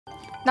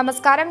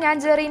നമസ്കാരം, ഞാൻ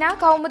ജെറീന.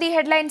 കൗമുദി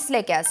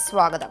ഹെഡ്ലൈൻസിലേക്ക്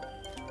സ്വാഗതം.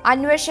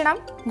 അന്വേഷണം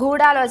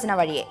ഗൂഢാലോചന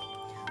വഴിയെ.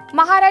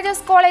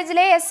 മഹാരാജാസ്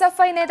കോളേജിലെ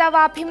SFI നേതാവ്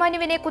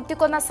അഭിമന്യുവിനെ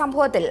കുത്തിക്കൊന്ന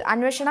സംഭവത്തിൽ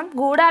അന്വേഷണം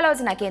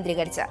ഗൂഢാലോചന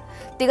കേന്ദ്രീകരിച്ച്.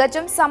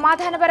 തികച്ചും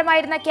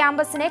സമാധാനപരമായിരുന്ന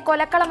ക്യാമ്പസിനെ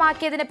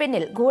കൊലക്കളമാക്കിയതിന്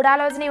പിന്നിൽ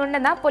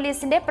ഗൂഢാലോചനയുണ്ടെന്ന്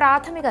പോലീസിന്റെ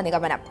പ്രാഥമിക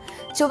നിഗമനം.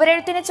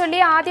 ചുവരെഴുത്തിനെ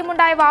ചൊല്ലി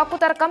ആദ്യമുണ്ടായ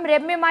വാക്കുതർക്കം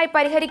രമ്യമായി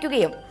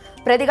പരിഹരിക്കുകയും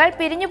പ്രതികൾ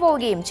പിരിഞ്ഞു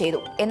പോവുകയും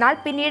ചെയ്തു. എന്നാൽ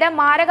പിന്നീട്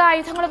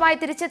മാരകായുധങ്ങളുമായി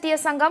തിരിച്ചെത്തിയ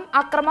സംഘം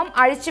അക്രമം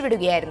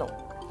അഴിച്ചുവിടുകയായിരുന്നു.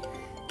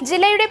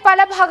 ജില്ലയുടെ പല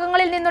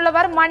ഭാഗങ്ങളിൽ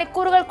നിന്നുള്ളവർ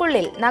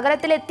മണിക്കൂറുകൾക്കുള്ളിൽ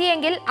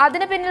നഗരത്തിലെത്തിയെങ്കിൽ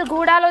അതിന് പിന്നിൽ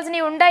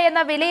ഗൂഢാലോചനയുണ്ട്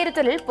എന്ന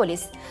വിലയിരുത്തലിൽ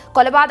പോലീസ്.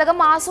 കൊലപാതകം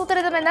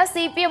ആസൂത്രിതമെന്ന്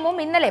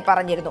CPM-ഉം ഇന്നലെ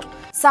പറഞ്ഞിരുന്നു.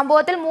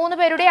 സംഭവത്തിൽ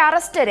 3 പേരുടെ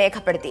അറസ്റ്റ്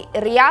രേഖപ്പെടുത്തി.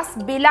 റിയാസ്,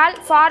 ബിലാൽ,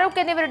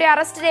 ഫാറൂഖ് എന്നിവരുടെ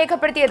അറസ്റ്റ്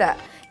രേഖപ്പെടുത്തിയത്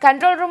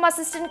കൺട്രോൾ റൂം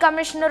അസിസ്റ്റന്റ്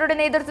കമ്മീഷണറുടെ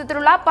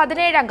നേതൃത്വത്തിലുള്ള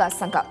 17-അംഗ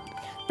സംഘം.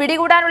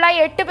 പിടികൂടാനുള്ള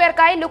 8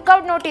 പേർക്കായി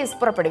ലുക്കൌട്ട് നോട്ടീസ്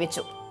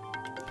പുറപ്പെടുവിച്ചു.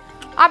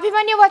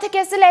 അഭിമന്യു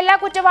വധക്കേസിൽ എല്ലാ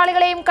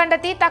കുറ്റവാളികളെയും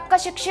കണ്ടെത്തി തക്ക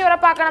ശിക്ഷ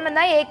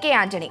ഉറപ്പാക്കണമെന്ന് AK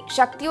ആന്റണി.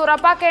 ശക്തി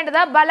ഉറപ്പാക്കേണ്ടത്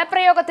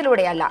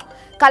ബലപ്രയോഗത്തിലൂടെയല്ല.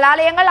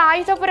 കലാലയങ്ങൾ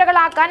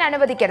ആയുധപ്പുരകളാക്കാൻ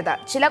അനുവദിക്കരുത്.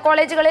 ചില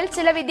കോളേജുകളിൽ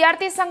ചില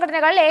വിദ്യാർത്ഥി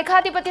സംഘടനകൾ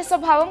ഏകാധിപത്യ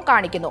സ്വഭാവം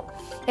കാണിക്കുന്നു.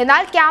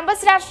 എന്നാൽ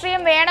ക്യാമ്പസ്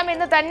രാഷ്ട്രീയം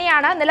വേണമെന്ന്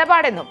തന്നെയാണ്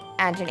നിലപാടെന്നും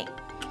ആന്റണി.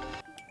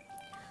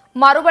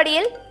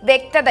 മറുപടിയിൽ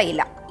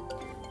വ്യക്തതയില്ല.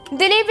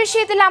 ദിലീപ്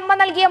വിഷയത്തിൽ അമ്മ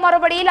നൽകിയ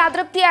മറുപടിയിൽ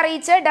അതൃപ്തി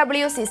അറിയിച്ച്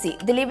WCC.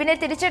 ദിലീപിനെ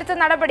തിരിച്ചെടുത്ത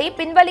നടപടി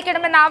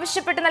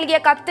പിൻവലിക്കണമെന്നാവശ്യപ്പെട്ട് നൽകിയ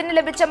കത്തിന്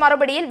ലഭിച്ച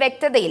മറുപടിയിൽ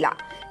വ്യക്തതയില്ല.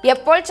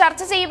 എപ്പോൾ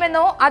ചർച്ച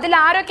ചെയ്യുമെന്നോ അതിൽ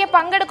ആരൊക്കെ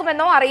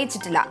പങ്കെടുക്കുമെന്നോ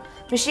അറിയിച്ചിട്ടില്ല.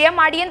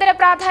 വിഷയം അടിയന്തര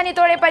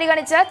പ്രാധാന്യത്തോടെ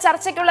പരിഗണിച്ച്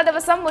ചർച്ചയ്ക്കുള്ള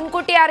ദിവസം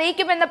മുൻകൂട്ടി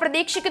അറിയിക്കുമെന്ന്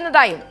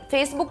പ്രതീക്ഷിക്കുന്നതായും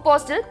ഫേസ്ബുക്ക്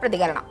പോസ്റ്റിൽ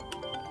പ്രതികരണം.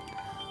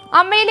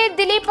 അമ്മയിലെ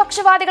ദിലീപ്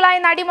പക്ഷപാതികളായ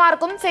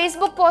നടിമാർക്കും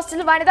ഫേസ്ബുക്ക്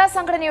പോസ്റ്റിൽ വനിതാ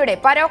സംഘടനയുടെ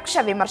പരോക്ഷ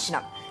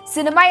വിമർശനം.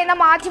 സിനിമ എന്ന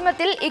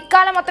മാധ്യമത്തിൽ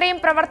ഇക്കാലം അത്രയും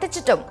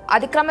പ്രവർത്തിച്ചിട്ടും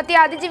അതിക്രമത്തെ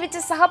അതിജീവിച്ച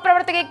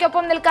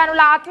സഹപ്രവർത്തകയ്ക്കൊപ്പം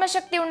നിൽക്കാനുള്ള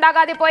ആത്മശക്തി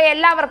ഉണ്ടാകാതെ പോയ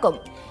എല്ലാവർക്കും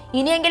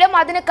ഇനിയെങ്കിലും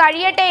അതിന്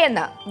കഴിയട്ടെ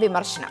എന്ന്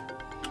വിമർശനം.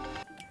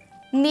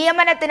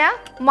 നിയമനത്തിന്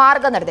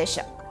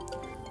മാർഗനിർദ്ദേശം.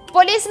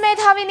 പോലീസ്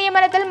മേധാവി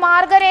നിയമനത്തിൽ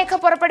മാർഗരേഖ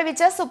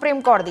പുറപ്പെടുവിച്ച് സുപ്രീം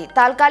കോടതി.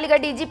 താൽക്കാലിക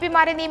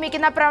DGP-മാരെ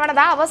നിയമിക്കുന്ന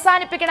പ്രവണത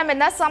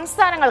അവസാനിപ്പിക്കണമെന്ന്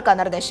സംസ്ഥാനങ്ങൾക്ക്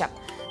നിർദ്ദേശം.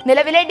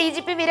 നിലവിലെ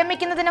DGP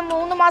വിരമിക്കുന്നതിന്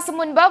 3 മാസം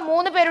മുൻപ്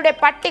 3 പേരുടെ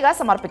പട്ടിക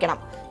സമർപ്പിക്കണം.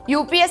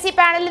 UPSC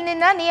പാനലിൽ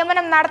നിന്ന്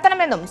നിയമനം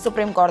നടത്തണമെന്നും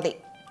സുപ്രീം കോടതി.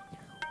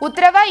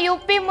 ഉത്തരവ്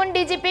UP മുൻ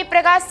DGP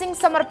പ്രകാശ്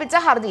സിംഗ് സമർപ്പിച്ച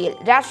ഹർജിയിൽ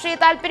രാഷ്ട്രീയ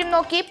താൽപര്യം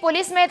നോക്കി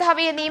പോലീസ്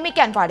മേധാവിയെ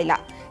നിയമിക്കാൻ പാടില്ല.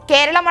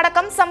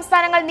 കേരളമടക്കം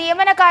സംസ്ഥാനങ്ങൾ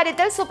നിയമന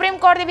കാര്യത്തിൽ സുപ്രീം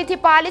കോടതി വിധി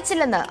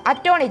പാലിച്ചില്ലെന്ന്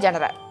അറ്റോർണി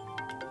ജനറൽ.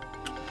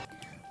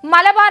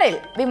 മലബാറിൽ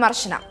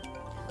വിമർശനം.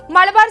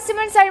 മലബാർ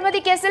സിമന്റ്സ് അഴിമതി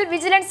കേസിൽ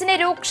വിജിലൻസിനെ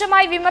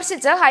രൂക്ഷമായി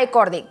വിമർശിച്ച്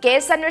ഹൈക്കോടതി.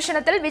 കേസ്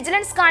അന്വേഷണത്തിൽ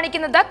വിജിലൻസ്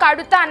കാണിക്കുന്നത്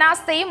കടുത്ത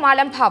അനാസ്ഥയും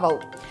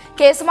അലംഭാവവും.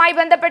 കേസുമായി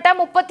ബന്ധപ്പെട്ട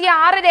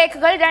 36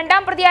 രേഖകൾ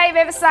 2ാം പ്രതിയായ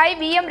വ്യവസായി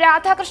VM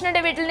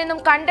രാധാകൃഷ്ണന്റെ വീട്ടിൽ നിന്നും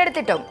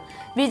കണ്ടെടുത്തിട്ടും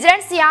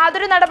വിജിലൻസ്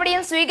യാതൊരു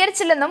നടപടിയും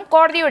സ്വീകരിച്ചില്ലെന്നും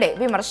കോടതിയുടെ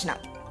വിമർശനം.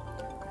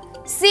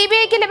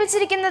 CBIക്ക്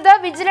ലഭിച്ചിരിക്കുന്നത്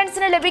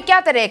വിജിലൻസിന്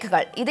ലഭിക്കാത്ത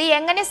രേഖകൾ. ഇത്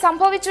എങ്ങനെ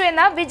സംഭവിച്ചു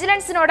എന്ന്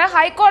വിജിലൻസിനോട്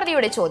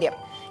ഹൈക്കോടതിയുടെ ചോദ്യം.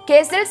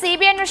 കേസിൽ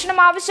CBI അന്വേഷണം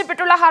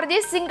ആവശ്യപ്പെട്ടുള്ള ഹർജി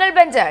സിംഗിൾ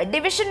ബെഞ്ച്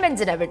ഡിവിഷൻ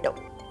ബെഞ്ചിന് വിട്ടു.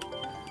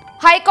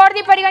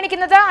 ഹൈക്കോടതി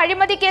പരിഗണിക്കുന്നത്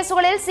അഴിമതി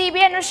കേസുകളിൽ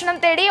CBI അന്വേഷണം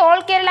തേടി all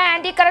Kerala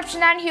anti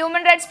corruption and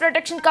human rights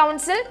protection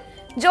council,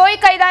 Joy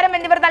Kaitharam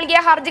എന്നിവർ നൽകിയ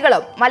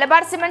ഹർജികളും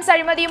മലബാർ സിമന്റ്സ്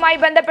അഴിമതിയുമായി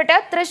ബന്ധപ്പെട്ട്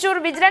തൃശൂർ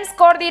വിജിലൻസ്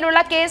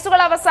കോടതിയിലുള്ള കേസുകൾ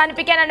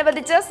അവസാനിപ്പിക്കാൻ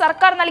അനുവദിച്ച്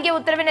സർക്കാർ നൽകിയ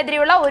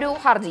ഉത്തരവിനെതിരെയുള്ള ഒരു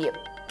ഹർജിയും.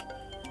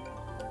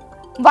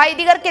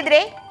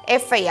 വൈദികർക്കെതിരെ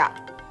FIR.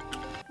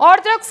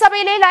 ഓർത്തഡോക്സ്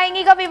സഭയിലെ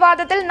ലൈംഗിക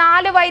വിവാദത്തിൽ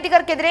 4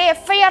 വൈദികർക്കെതിരെ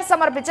FIR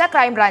സമർപ്പിച്ച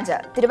ക്രൈംബ്രാഞ്ച്.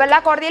 തിരുവല്ല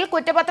കോടതിയിൽ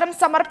കുറ്റപത്രം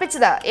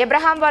സമർപ്പിച്ചത്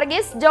Abraham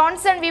Varghese,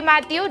 Johnson V.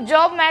 Mathew,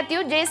 job Mathew,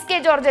 Jaise K.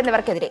 George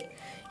എന്നിവർക്കെതിരെ.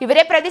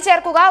 ഇവരെ പ്രതി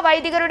ചേർക്കുക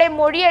വൈദികരുടെ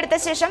മൊഴിയെടുത്ത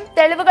ശേഷം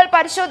തെളിവുകൾ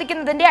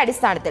പരിശോധിക്കുന്നതിന്റെ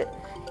അടിസ്ഥാനത്തിൽ.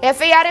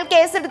 FIR-ൽ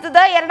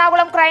കേസെടുത്തത്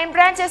എറണാകുളം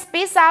ക്രൈംബ്രാഞ്ച്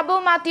SP സാബു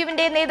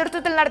മാത്യുവിന്റെ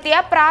നേതൃത്വത്തിൽ നടത്തിയ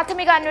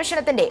പ്രാഥമിക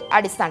അന്വേഷണത്തിന്റെ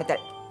അടിസ്ഥാനത്തിൽ.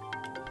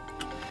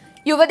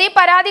 യുവതി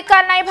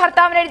പരാതിക്കാരനായി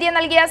ഭർത്താവിന്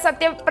നൽകിയ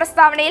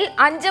സത്യപ്രസ്താവനയിൽ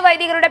 5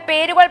 വൈദികരുടെ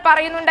പേരുകൾ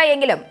പറയുന്നുണ്ട്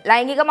എങ്കിലും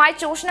ലൈംഗികമായി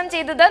ചൂഷണം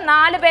ചെയ്തത്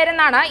 4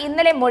 പേരെന്നാണ്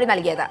ഇന്നലെ മൊഴി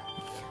നൽകിയത്.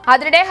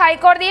 അതിനിടെ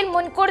ഹൈക്കോടതിയിൽ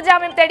മുൻകൂർ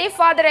ജാമ്യം തേടി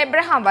ഫാദർ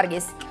എബ്രഹാം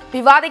വർഗീസ്.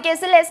 വിവാദ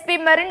കേസിൽ SP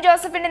മെറിൻ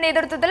ജോസഫിന്റെ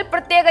നേതൃത്വത്തിൽ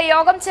പ്രത്യേക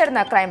യോഗം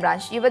ചേർന്ന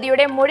ക്രൈംബ്രാഞ്ച്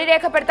യുവതിയുടെ മൊഴി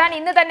രേഖപ്പെടുത്താൻ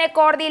ഇന്ന് തന്നെ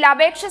കോടതിയിൽ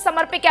അപേക്ഷ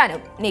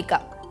സമർപ്പിക്കാനും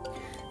നീക്കം.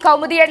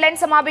 കൗമുദി ഹെഡ്ലൈൻ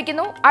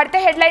സമാപിക്കുന്നു. അടുത്ത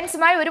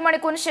ഹെഡ്ലൈൻസുമായി 1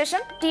 മണിക്കൂറിന്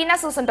ശേഷം ടീന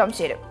സൂസൻ ടോം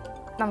ചേരും.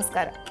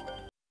 നമസ്കാരം.